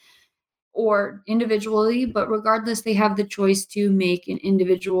 or individually, but regardless, they have the choice to make an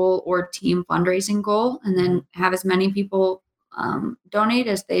individual or team fundraising goal, and then have as many people donate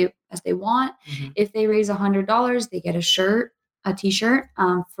as they want. If they raise $100, they get a t-shirt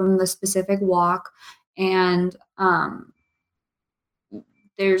from the specific walk, and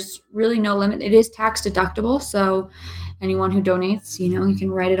there's really no limit. It is tax deductible, so anyone who donates, you can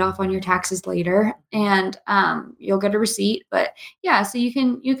write it off on your taxes later, and you'll get a receipt. But yeah, so you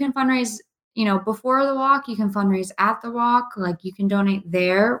can fundraise, before the walk. You can fundraise at the walk. Like, you can donate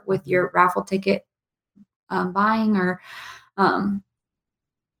there with your raffle ticket buying,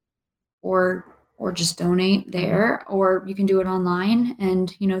 or just donate there, or you can do it online,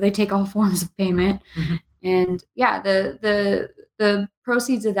 and they take all forms of payment. And yeah, the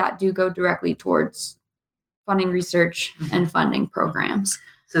proceeds of that do go directly towards funding research and funding programs.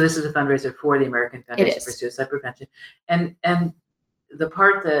 So this is a fundraiser for the American Foundation for Suicide Prevention, and the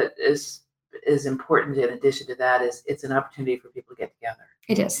part that is important in addition to that is it's an opportunity for people to get together.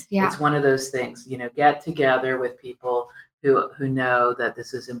 It is, yeah. It's one of those things, get together with people who know that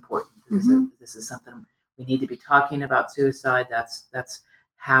this is important. This is something we need to be talking about. Suicide. That's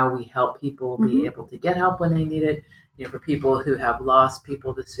how we help people be able to get help when they need it. For people who have lost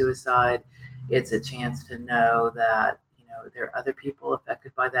people to suicide, it's a chance to know that there are other people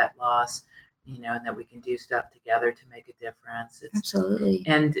affected by that loss, and that we can do stuff together to make a difference. Absolutely.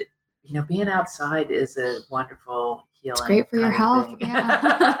 And being outside is a wonderful healing. It's great for your health.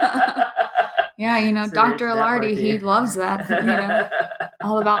 Yeah. Yeah, so Dr. Alardi, he loves that.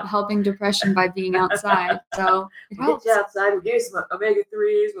 All about helping depression by being outside. So it helps. Get you outside. We'll give you some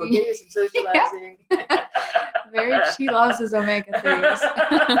omega-3s. We'll give you some socializing. She loves his omega-3s.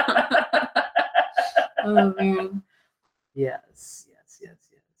 Oh man. Yes.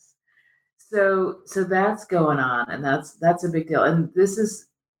 So that's going on, and that's a big deal. And is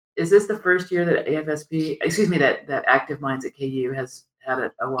this the first year that that Active Minds at KU has had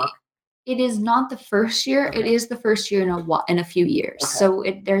a walk? It is not the first year. Okay. It is the first year in a few years. Okay. So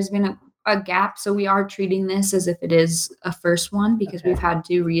there's been a gap. So we are treating this as if it is a first one, because we've had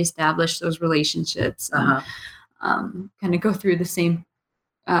to reestablish those relationships and kind of go through the same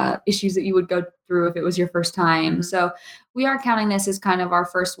issues that you would go through if it was your first time. So we are counting this as kind of our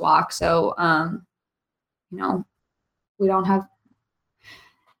first walk. So, we don't have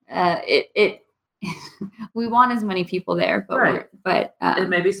we want as many people there, but it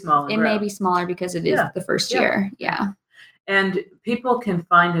may be smaller. It may be smaller because it is the first year. Yeah. And people can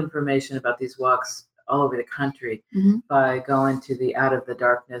find information about these walks all over the country Mhm. by going to the Out of the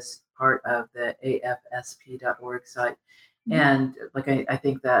Darkness part of the afsp.org site. Mhm. And like I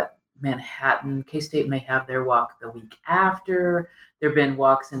think that Manhattan, K-State may have their walk the week after. There have been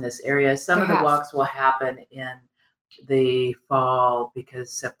walks in this area. Some There of the have. walks will happen in the fall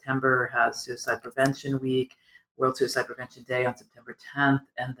because September has Suicide Prevention Week, World Suicide Prevention Day on September 10th,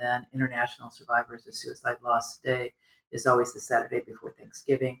 and then International Survivors of Suicide Loss Day is always the Saturday before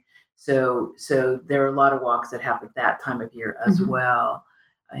Thanksgiving. So there are a lot of walks that happen that time of year as Mhm. well,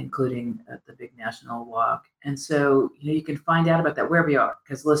 including the big national walk. And so you can find out about that wherever you are,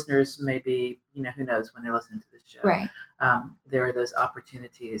 because listeners may be, who knows when they're listening to this show. Right. There are those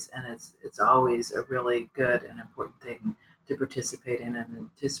opportunities, and it's always a really good and important thing to participate in and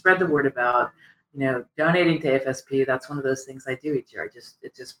to spread the word about. Donating to AFSP. That's one of those things I do each year. It's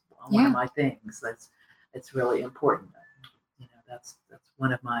just one of my things. It's really important. That's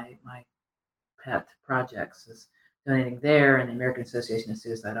one of my pet projects is donating there, and the American Association of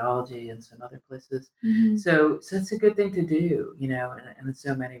Suicidology and some other places. Mhm. So it's a good thing to do, and in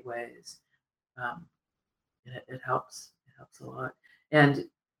so many ways. Um, it helps. It helps a lot. And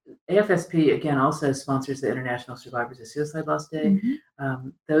AFSP again also sponsors the International Survivors of Suicide Loss Day.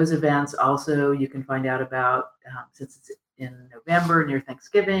 Those events also you can find out about since it's in November near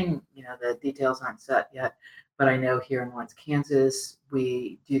Thanksgiving. The details aren't set yet, but I know here in Lawrence, Kansas,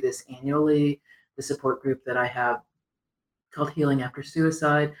 we do this annually. The support group that I have called Healing After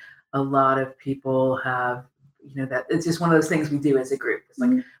Suicide. A lot of people have, that it's just one of those things we do as a group. It's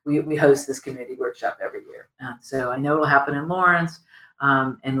like we host this community workshop every year. So I know it'll happen in Lawrence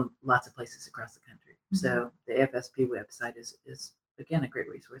and lots of places across the country. So the AFSP website is again a great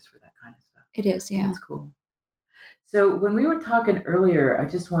resource for that kind of stuff. It is, yeah. It's cool. So when we were talking earlier, I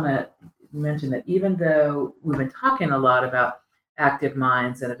just want to mention that even though we've been talking a lot about active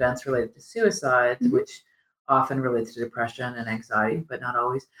minds and events related to suicide, which often relates to depression and anxiety, but not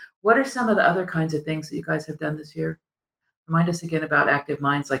always, what are some of the other kinds of things that you guys have done this year? Remind us again about active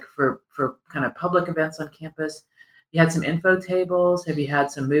minds, like for kind of public events on campus. You had some info tables. Have you had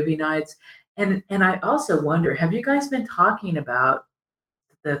some movie nights? And I also wonder, have you guys been talking about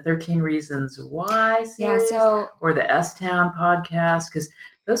the 13 Reasons Why series or the S-Town podcast? Because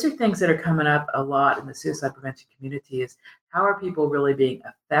those are things that are coming up a lot in the suicide prevention community is how are people really being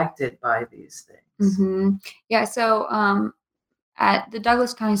affected by these things? Yeah, so at the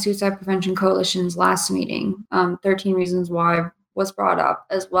Douglas County Suicide Prevention Coalition's last meeting, 13 Reasons Why was brought up,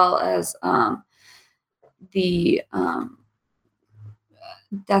 as well as the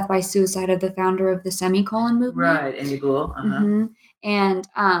death by suicide of the founder of the Semicolon movement. Right, Amy Bull. And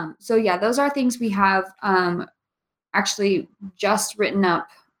so, yeah, those are things we have actually just written up,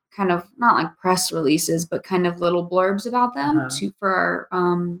 kind of not like press releases, but kind of little blurbs about them for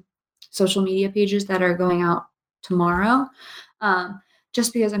our social media pages that are going out tomorrow.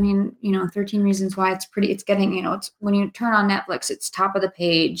 Just because, 13 Reasons Why, it's getting, it's when you turn on Netflix, it's top of the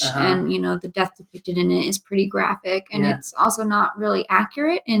page and, the death depicted in it is pretty graphic and it's also not really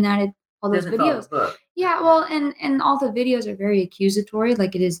accurate in that all those videos. Yeah, well, and all the videos are very accusatory,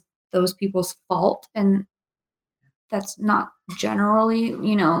 like it is those people's fault. And that's not generally,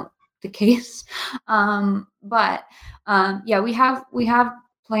 the case. But yeah, we have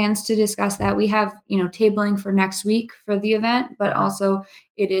plans to discuss that. We have, tabling for next week for the event, but also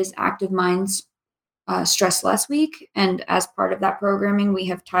it is Active Minds Stress Less Week. And as part of that programming, we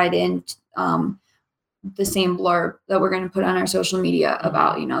have tied in the same blurb that we're going to put on our social media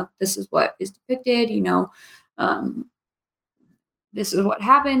about, this is what is depicted, this is what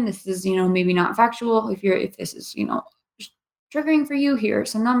happened. This is, maybe not factual. If this is, triggering for you, here are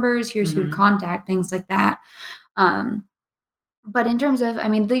some numbers, here's who to contact, things like that. But in terms of,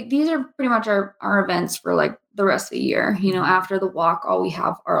 these are pretty much our events for like the rest of the year. After the walk, all we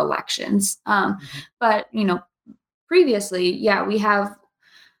have are elections. But, previously, yeah, we have,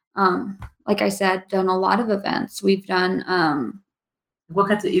 like I said, done a lot of events. We've done, what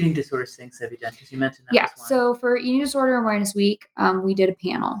kinds of eating disorders things have you done? Because you mentioned that. Yeah, so for Eating Disorder Awareness Week, we did a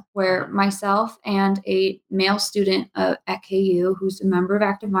panel where myself and a male student at KU, who's a member of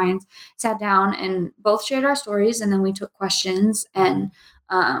Active Minds, sat down and both shared our stories, and then we took questions and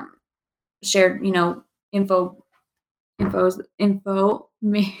shared,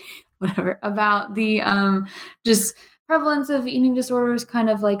 whatever about the just prevalence of eating disorders, kind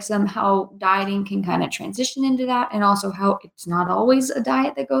of like how dieting can kind of transition into that, and also how it's not always a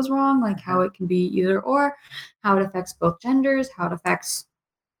diet that goes wrong, like how it can be either or, how it affects both genders, how it affects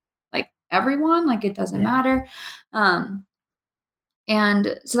like everyone, like it doesn't matter. And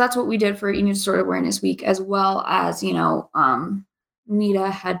so that's what we did for Eating Disorder Awareness Week, as well as,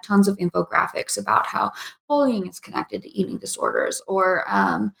 Nita had tons of infographics about how bullying is connected to eating disorders, or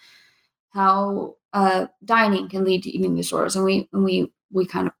how dining can lead to eating disorders, and we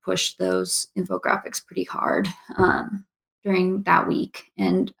kind of pushed those infographics pretty hard during that week.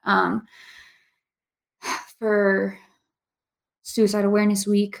 And for Suicide Awareness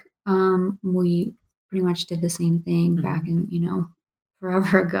Week, we pretty much did the same thing back in,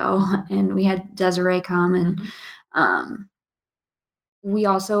 forever ago. And we had Desiree come, and we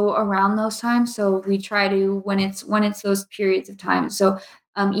also around those times. So we try to, when it's those periods of time. So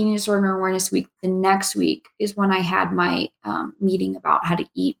Eating Disorder Awareness Week, the next week is when I had my meeting about how to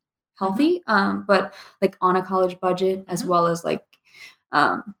eat healthy, but like on a college budget, as well as like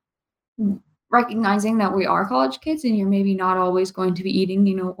recognizing that we are college kids and you're maybe not always going to be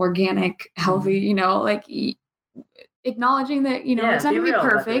eating, organic, healthy, acknowledging that, it's not gonna be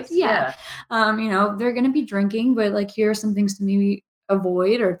perfect. Yeah. They're gonna be drinking, but like, here are some things to maybe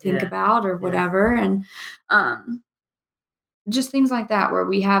avoid or think about or whatever. And just things like that, where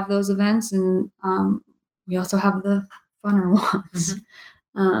we have those events, and we also have the funner ones.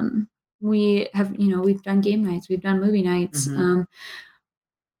 We have, we've done game nights, we've done movie nights.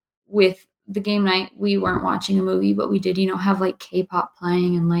 With the game night, we weren't watching a movie, but we did, have like K-pop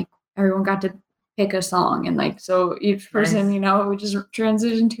playing, and like everyone got to pick a song, and like, so each person, we just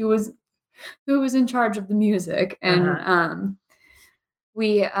transitioned who was in charge of the music. And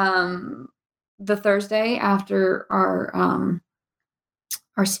we the Thursday after our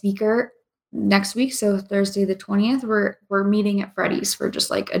speaker next week, so Thursday the 20th, we're meeting at Freddy's for just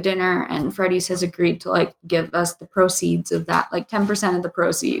like a dinner, and Freddy's has agreed to like give us the proceeds of that, like 10% of the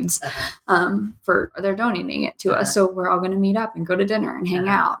proceeds, for they're donating it to us. So we're all going to meet up and go to dinner and hang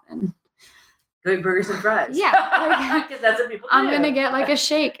out and go eat burgers and fries. Yeah, because that's what people do. I'm going to get like a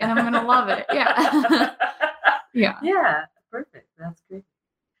shake, and I'm going to love it. Yeah, perfect. That's great.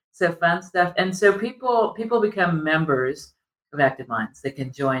 So fun stuff. And so people become members of Active Minds. They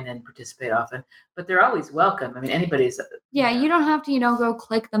can join and participate often, but they're always welcome. I mean, anybody's. Yeah, you don't have to, go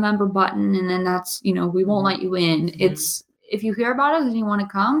click the member button and then that's, we won't let you in. It's, if you hear about us and you want to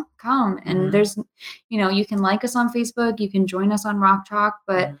come. And there's, you can like us on Facebook, you can join us on Rock Chalk,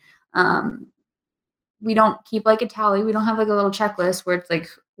 but we don't keep like a tally. We don't have like a little checklist where it's like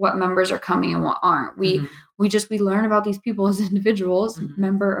what members are coming and what aren't. We learn about these people as individuals,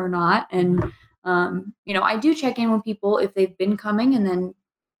 member or not. And I do check in with people if they've been coming and then,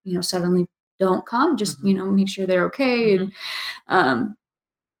 suddenly don't come, just, make sure they're okay. And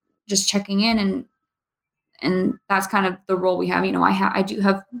just checking in, and that's kind of the role we have. I do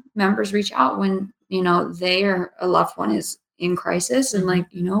have members reach out when, they or a loved one is in crisis, and like,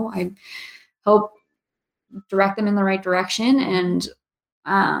 I help direct them in the right direction. And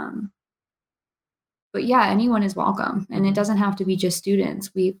but yeah, anyone is welcome, and it doesn't have to be just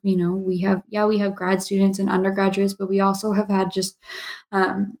students. We have grad students and undergraduates, but we also have had just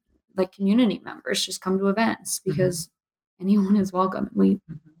like community members just come to events, because anyone is welcome.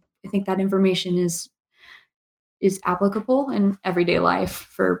 I think that information is applicable in everyday life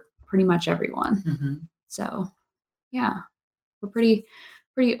for pretty much everyone. So yeah, we're pretty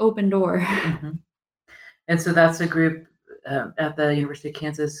open door. And so that's a group at the University of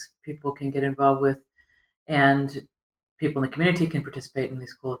Kansas people can get involved with, and people in the community can participate in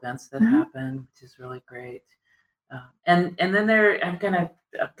these cool events that happen, which is really great. And then I'm gonna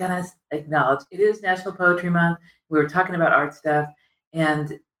acknowledge it is National Poetry Month. We were talking about art stuff,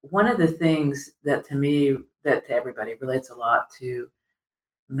 and one of the things that to everybody relates a lot to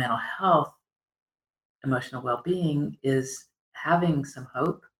mental health, emotional well-being, is having some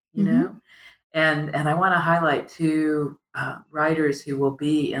hope, And I want to highlight two writers who will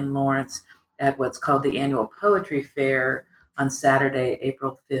be in Lawrence at what's called the Annual Poetry Fair on Saturday,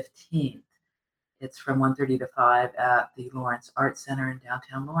 April 15th. It's from 1:30 to 5 at the Lawrence Art Center in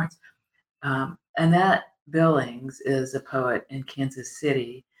downtown Lawrence. Annette Billings is a poet in Kansas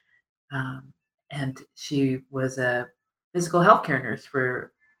City, and she was a physical healthcare nurse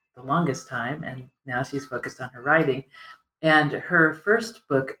for the longest time, and now she's focused on her writing. And her first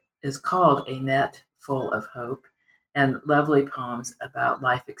book is called A Net Full of Hope, and lovely poems about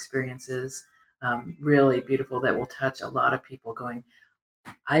life experiences, really beautiful, that will touch a lot of people going,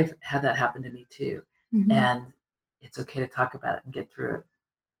 I've had that happen to me too. And it's okay to talk about it and get through it.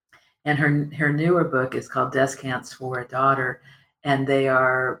 And her newer book is called Descants for a Daughter, and they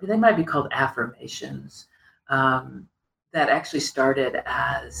might be called affirmations that actually started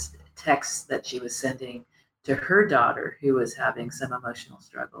as texts that she was sending to her daughter who was having some emotional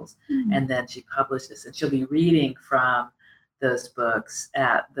struggles. And then she published this, and she'll be reading from those books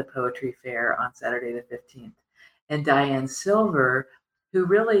at the poetry fair on Saturday the 15th. And Diane Silver who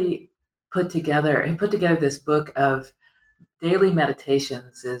really put together this book of daily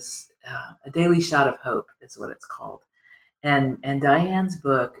meditations. Is A Daily Shot of Hope is what it's called. And Diane's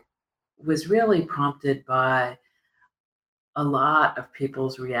book was really prompted by a lot of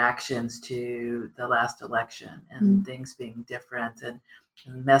people's reactions to the last election and things being different, and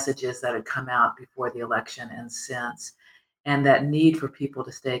messages that had come out before the election and since, and that need for people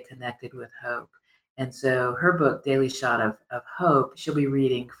to stay connected with hope. And so her book, Daily Shot of Hope, she'll be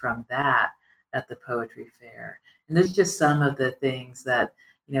reading from that at the poetry fair. And there's just some of the things that,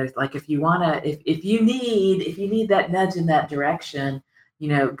 like if you need that nudge in that direction,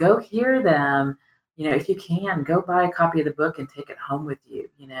 go hear them. If you can, go buy a copy of the book and take it home with you.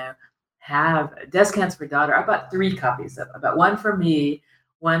 Have Descants for Daughter. I bought 3 copies of it. I bought one for me,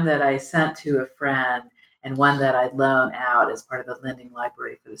 one that I sent to a friend, and one that I loan out as part of the lending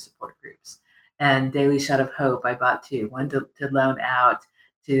library for the support groups. And Daily Shot of Hope, I bought 2, one to loan out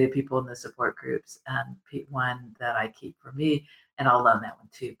to people in the support groups, and one that I keep for me, and I'll loan that one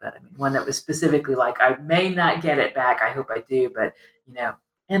too. But I mean, one that was specifically like, I may not get it back. I hope I do, but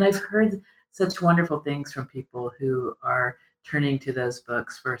and I've heard such wonderful things from people who are turning to those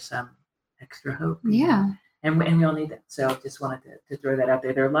books for some extra hope. Yeah. And we all need that. So just wanted to throw that out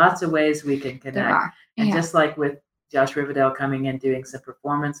there. There are lots of ways we can connect. And just like with Josh Riverdale coming in, doing some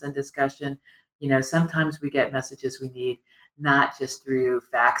performance and discussion, sometimes we get messages we need, not just through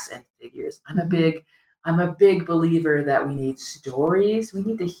facts and figures. I'm a big believer that we need stories. We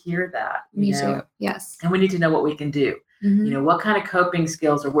need to hear that. Me too. Yes. And we need to know what we can do. What kind of coping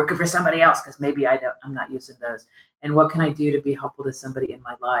skills are working for somebody else? Because maybe I'm not using those. And what can I do to be helpful to somebody in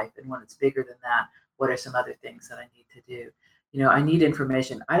my life? And when it's bigger than that, what are some other things that I need to do? I need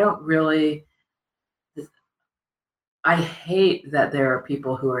information. I hate that there are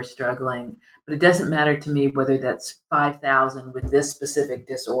people who are struggling, but it doesn't matter to me whether that's 5,000 with this specific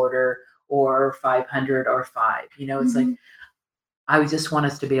disorder or 500 or 5. It's like, I just want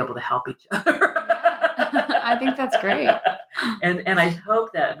us to be able to help each other. I think that's great. And I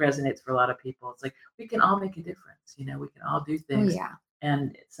hope that resonates for a lot of people. It's like, we can all make a difference. We can all do things. Oh, yeah.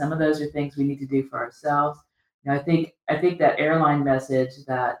 And some of those are things we need to do for ourselves. I think that airline message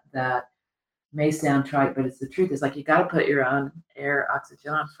that may sound trite, but it's the truth. It's like, you got to put your own air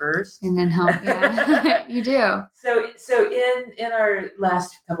oxygen on first, and then help. Yeah, you do. So in our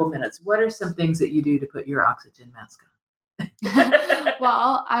last couple minutes, what are some things that you do to put your oxygen mask on?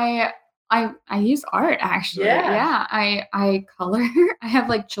 Well, I use art, actually. Yeah. I color. I have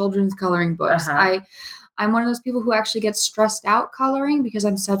like children's coloring books. I'm one of those people who actually gets stressed out coloring because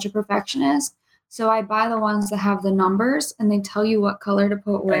I'm such a perfectionist. So I buy the ones that have the numbers and they tell you what color to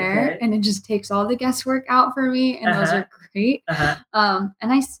put where, and it just takes all the guesswork out for me. And those are great. And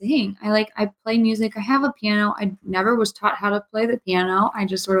I sing. I play music. I have a piano. I never was taught how to play the piano. I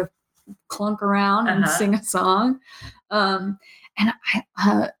just sort of clunk around and sing a song. And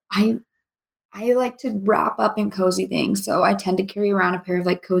I like to wrap up in cozy things. So I tend to carry around a pair of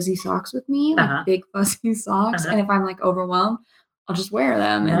like cozy socks with me, like big fuzzy socks. And if I'm like overwhelmed, I'll just wear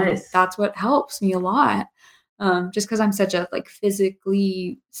them. And that's what helps me a lot. Just because I'm such a like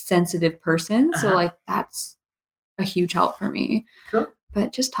physically sensitive person. So like that's a huge help for me. Cool.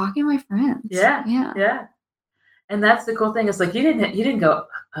 But just talking to my friends. Yeah. And that's the cool thing. It's like, you didn't go,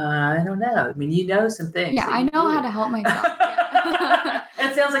 I don't know. I mean, some things. Yeah, I know how to help myself.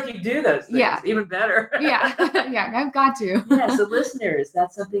 It sounds like you do those things. Yeah. Even better. Yeah, I've got to. So listeners,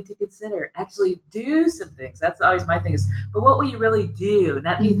 that's something to consider. Actually do some things. That's always my thing but what will you really do?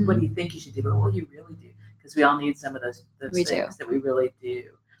 Not mean what do you think you should do, but what will you really do? Because we all need some of those things that we really do.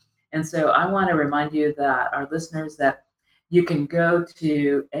 And so I want to remind you that our listeners, that you can go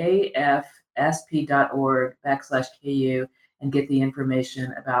to afsp.org/KU and get the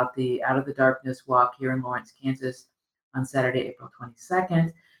information about the Out of the Darkness walk here in Lawrence, Kansas on Saturday, April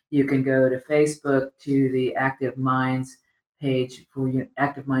 22nd. You can go to Facebook to the Active Minds page for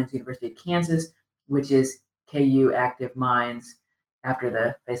Active Minds University of Kansas, which is KU Active Minds after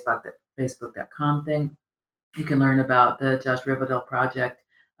the Facebook.com thing. You can learn about the Josh Riverdale Project,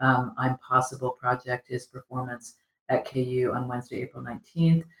 I'm Possible Project, his performance at KU on Wednesday, April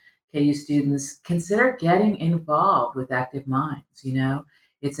 19th. KU students, consider getting involved with Active Minds.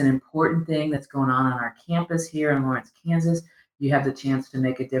 It's an important thing that's going on our campus here in Lawrence, Kansas. You have the chance to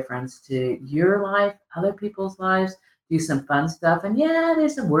make a difference to your life, other people's lives, do some fun stuff. And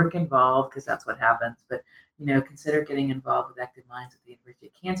there's some work involved because that's what happens. But, consider getting involved with Active Minds at the University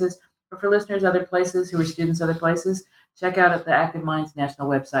of Kansas. Or for listeners, other places who are students, other places, check out the Active Minds National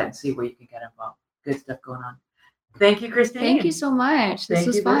website and see where you can get involved. Good stuff going on. Thank you, Christine. Thank you so much. This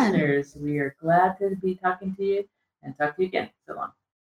was fun. Listeners. We are glad to be talking to you and talk to you again. So long.